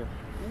 for sure.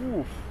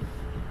 Oof.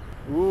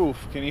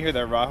 Oof. Can you hear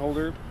that rod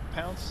holder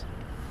pounce?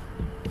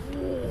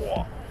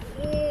 Ooh.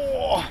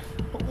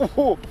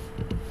 Ooh.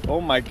 Oh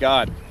my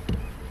God.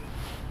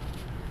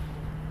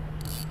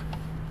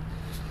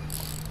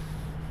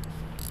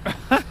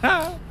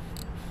 I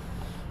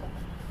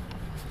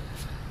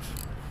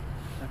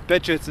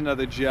bet you it's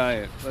another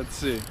giant. Let's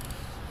see.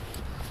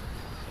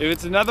 If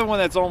it's another one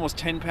that's almost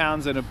 10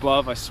 pounds and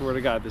above, I swear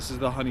to God, this is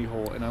the honey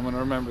hole, and I'm gonna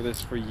remember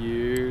this for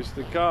years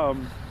to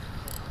come.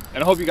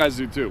 And I hope you guys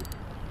do too.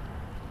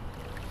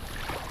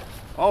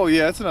 Oh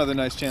yeah, that's another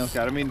nice channel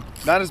cat. I mean,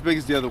 not as big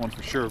as the other one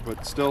for sure,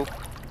 but still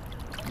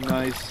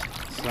nice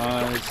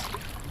size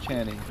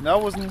Channie. And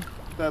that wasn't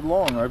that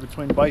long, right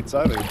between bites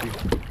either, if you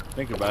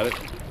think about it.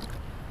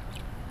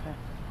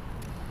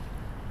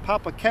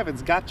 Papa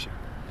Kevin's got you.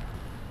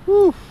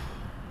 Woo.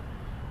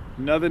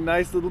 Another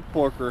nice little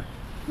porker.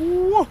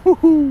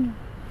 Woohoo!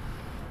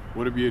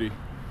 What a beauty.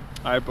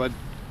 All right, bud.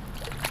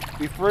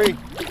 Be free.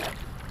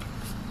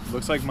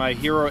 Looks like my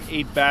Hero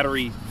 8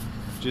 battery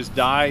just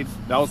died.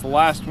 That was the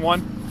last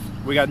one.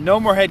 We got no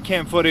more head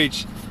cam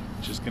footage.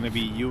 It's just gonna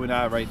be you and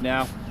I right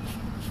now.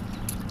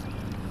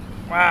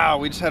 Wow,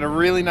 we just had a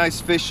really nice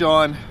fish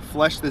on,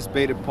 fleshed this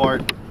bait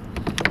apart,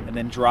 and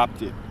then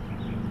dropped it.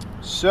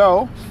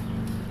 So,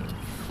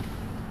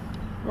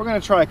 we're gonna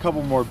try a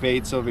couple more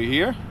baits over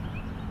here.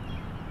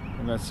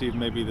 I'm gonna see if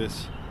maybe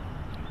this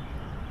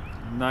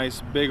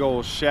nice big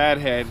old shad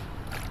head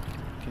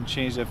can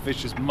change that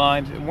fish's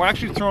mind. And we're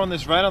actually throwing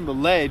this right on the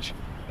ledge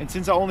And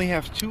since I only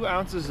have 2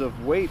 ounces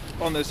of weight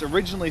on this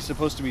originally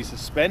supposed to be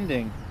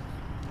suspending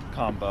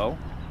combo,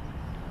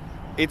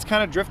 it's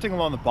kind of drifting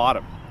along the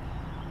bottom.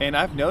 And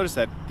I've noticed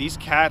that these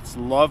cats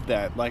love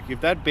that. Like if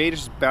that bait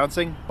is just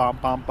bouncing,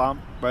 bump, bump, bump,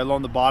 right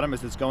along the bottom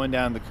as it's going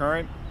down the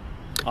current,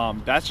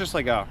 that's just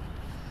like a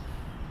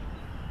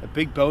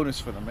big bonus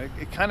for them.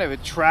 It kind of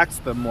attracts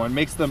them more and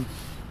makes them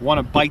want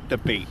to bite the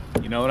bait.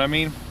 You know what I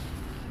mean?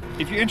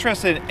 If you're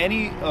interested in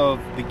any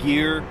of the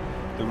gear,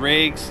 the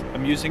rigs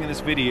I'm using in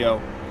this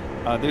video,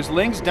 there's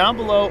links down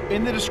below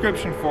in the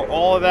description for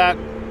all of that.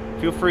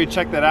 Feel free to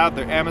check that out.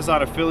 They're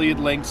Amazon affiliate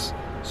links,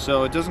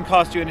 so it doesn't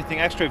cost you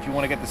anything extra if you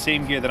want to get the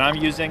same gear that I'm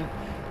using.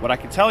 What I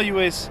can tell you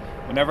is,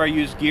 whenever I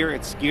use gear,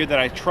 it's gear that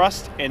I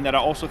trust and that I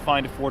also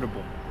find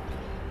affordable.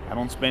 I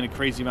don't spend a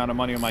crazy amount of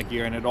money on my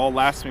gear, and it all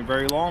lasts me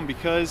very long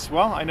because,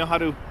 well, I know how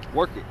to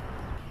work it.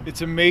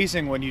 It's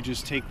amazing when you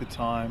just take the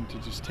time to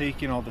just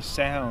take in all the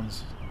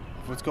sounds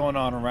of what's going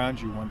on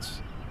around you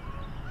once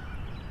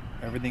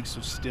everything's so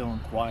still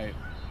and quiet.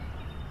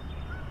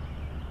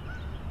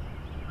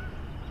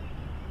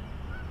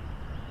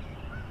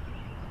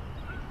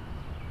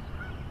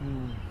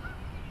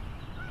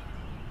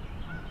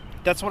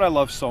 That's what I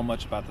love so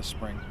much about the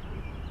spring.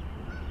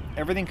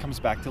 Everything comes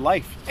back to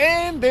life.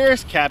 And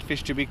there's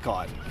catfish to be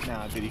caught.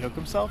 Now, did he hook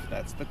himself?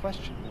 That's the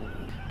question.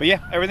 But yeah,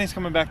 everything's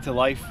coming back to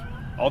life.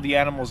 All the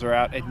animals are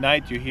out. At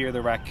night, you hear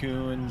the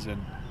raccoons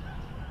and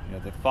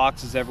the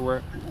foxes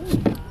everywhere.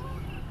 Ooh.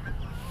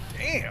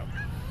 Damn.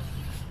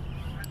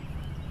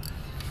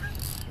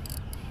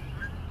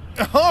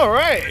 All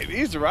right,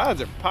 these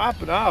rods are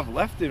popping off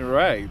left and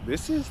right.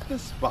 This is the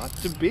spot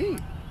to be.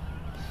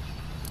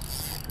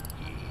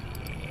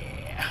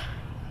 Yeah.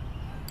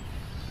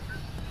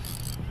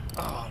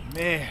 Oh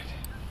man.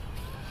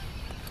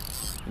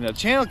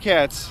 Channel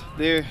cats,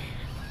 they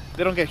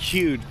don't get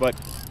huge, but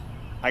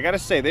I gotta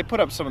say they put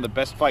up some of the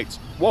best fights.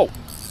 Whoa,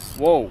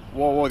 whoa,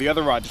 whoa, whoa! The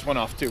other rod just went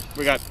off too.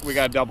 We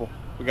got double.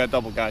 We got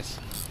double, guys.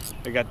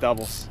 We got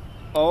doubles.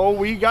 Oh,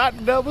 we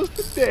got doubles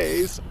for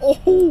days.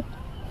 Oh.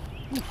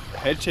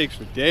 Head shakes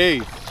for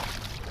days.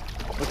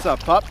 What's up,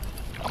 pup?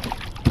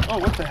 Oh,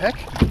 what the heck?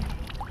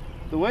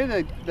 The way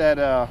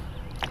that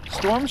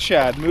storm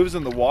shad moves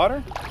in the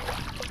water,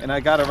 and I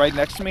got it right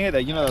next to me,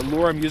 that that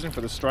lure I'm using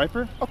for the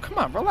striper. Oh, come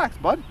on, relax,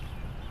 bud.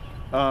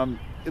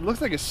 It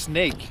looks like a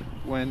snake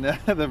when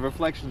the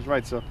reflection's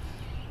right. So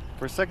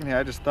for a second here,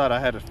 I just thought I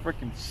had a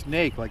freaking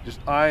snake, like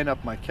just eyeing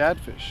up my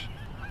catfish.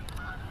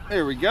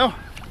 There we go.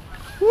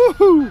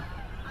 Woohoo!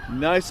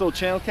 Nice old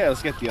channel cat.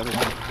 Let's get the other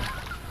one.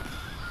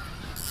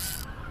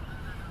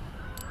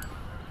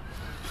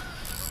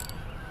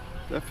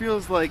 That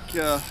feels like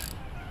a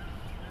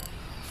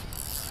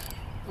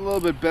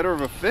little bit better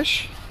of a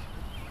fish.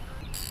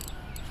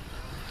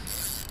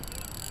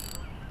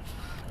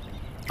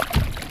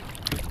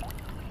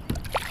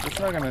 It's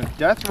not gonna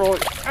death roll.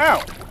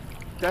 Ow!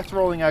 Death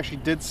rolling actually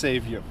did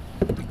save you.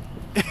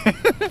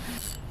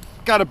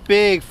 Got a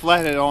big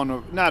flathead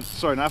on, not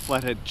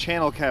flathead,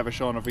 channel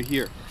catfish on over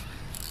here.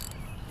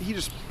 He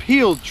just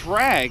peeled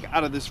drag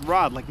out of this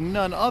rod like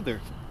none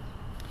other.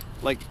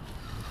 Like,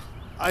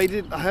 I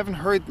haven't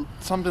heard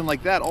something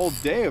like that all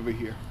day over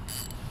here.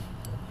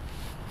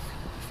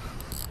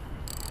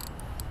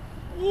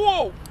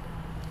 Whoa!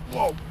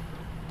 Whoa!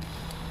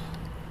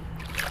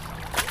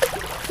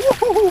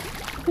 Whoa!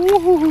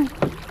 Whoa!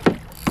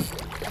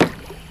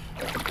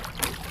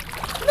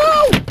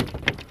 No!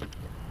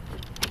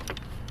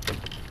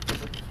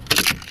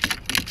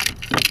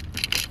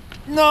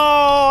 No,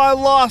 I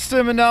lost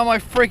him and now my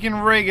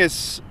freaking rig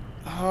is...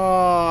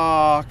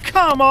 Oh,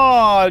 come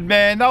on,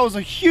 man. That was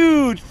a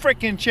huge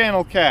freaking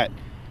channel cat.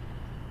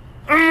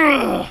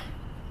 Ugh.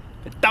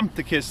 I dumped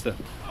the kister.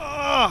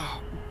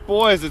 Ugh.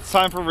 Boys, it's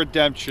time for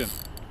redemption.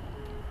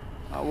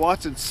 I'll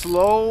watch it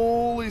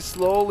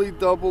slowly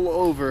double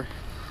over.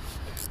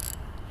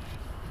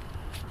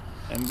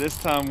 And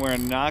this time we're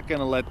not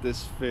gonna let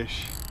this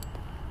fish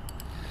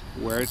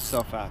wear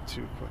itself out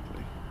too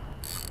quickly.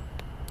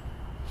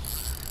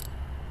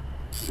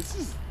 This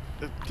is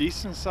a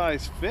decent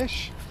sized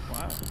fish.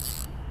 Wow.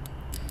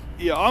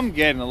 Yeah, I'm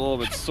getting a little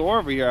bit sore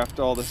over here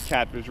after all this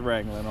catfish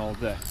wrangling all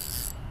day.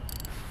 Let's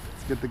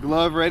get the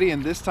glove ready,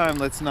 and this time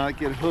let's not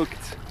get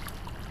hooked.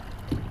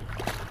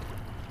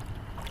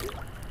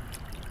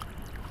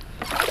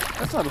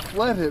 That's not a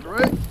flathead,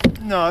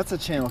 right? No, that's a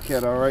channel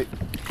cat, all right.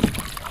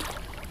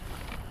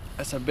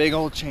 That's a big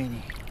old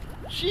Channie.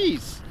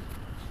 Jeez.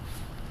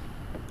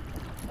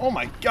 Oh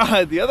my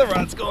God, the other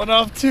rod's going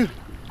off too.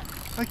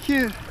 I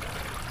can't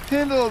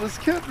handle all this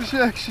catfish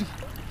action.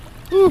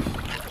 Ooh.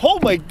 Oh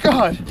my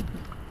God.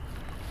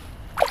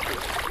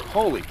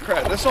 Holy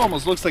crap, this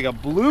almost looks like a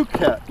blue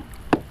cat.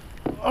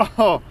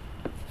 Oh.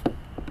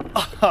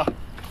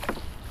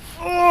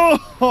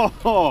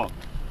 Oh.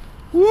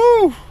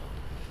 Woo.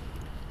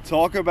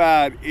 Talk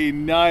about a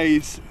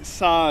nice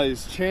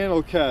size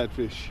channel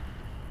catfish.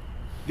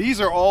 These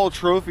are all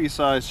trophy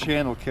size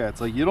channel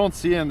cats. Like, you don't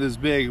see them this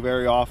big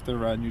very often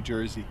around New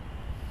Jersey.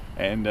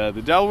 And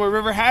the Delaware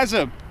River has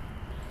them.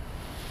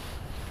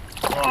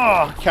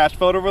 Oh, catch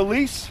photo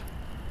release.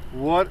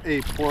 What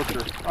a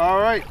porker. All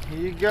right, here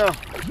you go.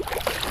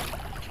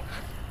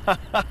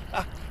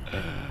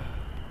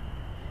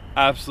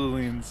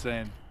 Absolutely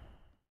insane.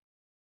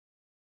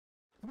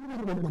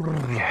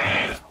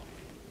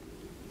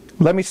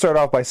 Let me start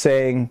off by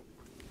saying,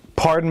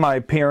 pardon my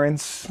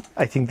appearance.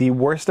 I think the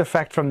worst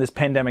effect from this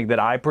pandemic that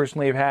I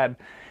personally have had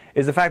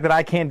is the fact that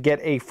I can't get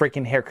a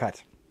freaking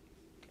haircut.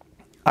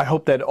 I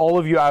hope that all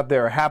of you out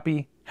there are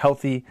happy,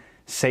 healthy,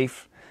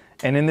 safe,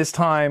 and in this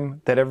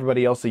time that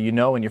everybody else that you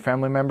know and your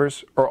family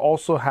members are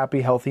also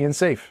happy, healthy, and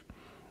safe.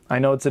 I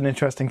know it's an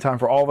interesting time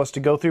for all of us to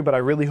go through, but I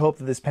really hope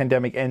that this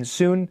pandemic ends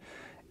soon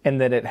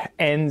and that it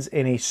ends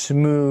in a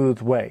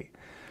smooth way.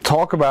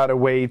 Talk about a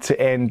way to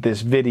end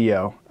this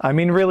video. I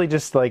mean, really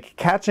just like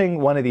catching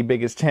one of the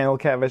biggest channel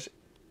catfish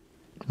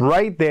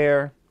right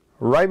there,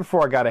 right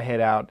before I got to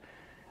head out,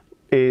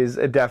 is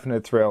a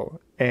definite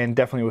thrill and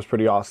definitely was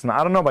pretty awesome.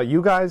 I don't know about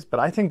you guys, but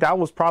I think that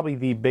was probably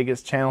the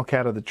biggest channel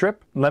cat of the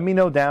trip. Let me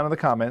know down in the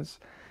comments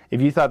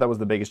if you thought that was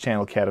the biggest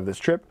channel cat of this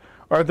trip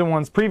or if the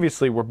ones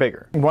previously were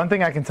bigger. One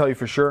thing I can tell you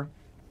for sure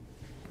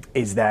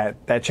is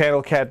that that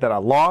channel cat that I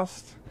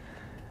lost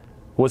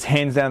was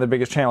hands down the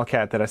biggest channel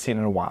cat that I've seen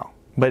in a while.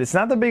 But it's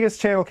not the biggest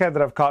channel cat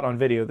that I've caught on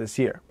video this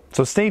year.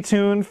 So stay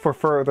tuned for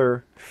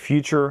further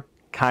future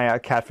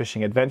kayak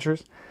catfishing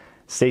adventures.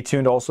 Stay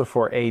tuned also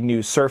for a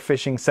new surf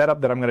fishing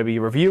setup that I'm going to be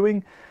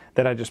reviewing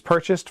that I just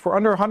purchased for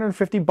under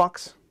 150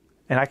 bucks.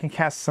 And I can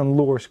cast some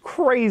lures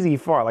crazy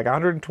far, like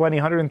 120,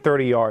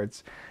 130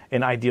 yards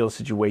in ideal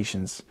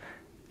situations.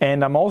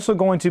 And I'm also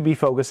going to be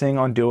focusing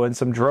on doing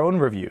some drone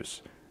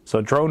reviews.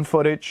 So drone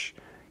footage,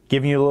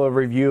 giving you a little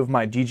review of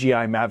my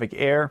DJI Mavic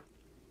Air.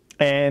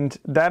 And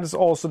that is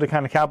also to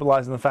kind of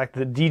capitalize on the fact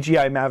that the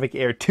DJI Mavic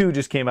Air 2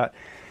 just came out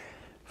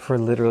for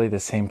literally the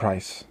same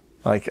price.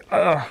 Like,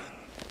 oh,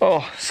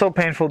 so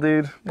painful,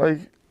 dude. Like,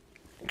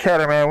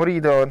 Catterman, what are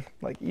you doing?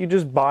 Like, you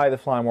just buy the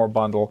Fly More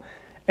bundle,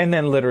 and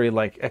then literally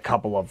like a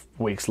couple of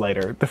weeks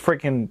later, the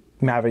freaking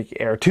Mavic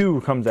Air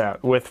 2 comes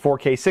out with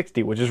 4K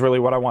 60, which is really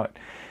what I wanted.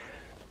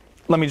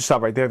 Let me just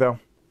stop right there, though.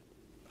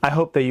 I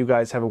hope that you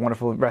guys have a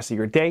wonderful rest of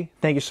your day.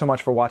 Thank you so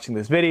much for watching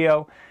this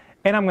video,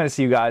 and I'm going to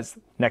see you guys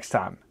next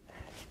time.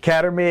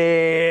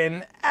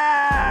 Catterman out!